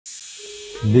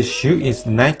This shoe is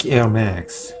Nike Air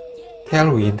Max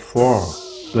Tailwind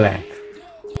IV Black.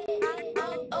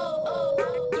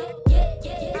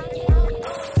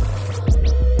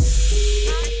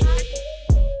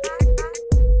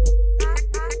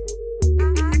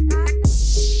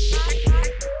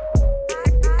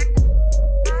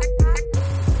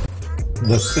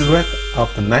 The silhouette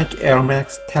of the Nike Air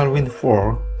Max Tailwind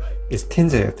IV is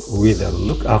tinged with the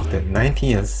look of the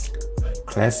 90s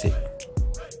classic.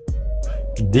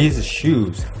 These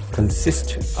shoes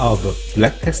consist of a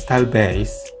black textile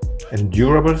base and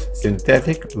durable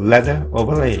synthetic leather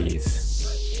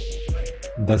overlays.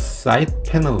 The side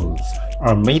panels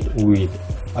are made with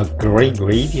a gray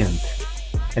gradient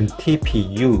and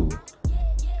TPU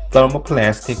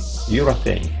thermoplastic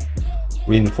urethane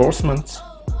reinforcements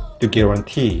to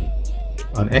guarantee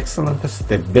an excellent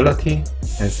stability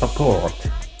and support.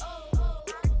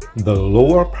 The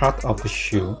lower part of the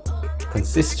shoe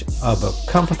consists of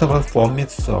a comfortable foam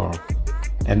midsole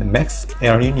and max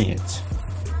air unit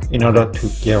in order to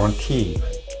guarantee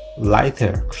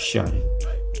lighter cushioning.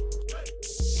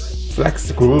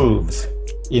 Flex grooves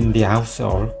in the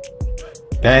outsole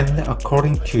bend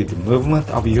according to the movement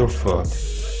of your foot,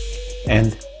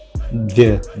 and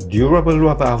the durable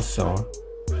rubber outsole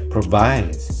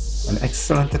provides an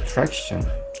excellent traction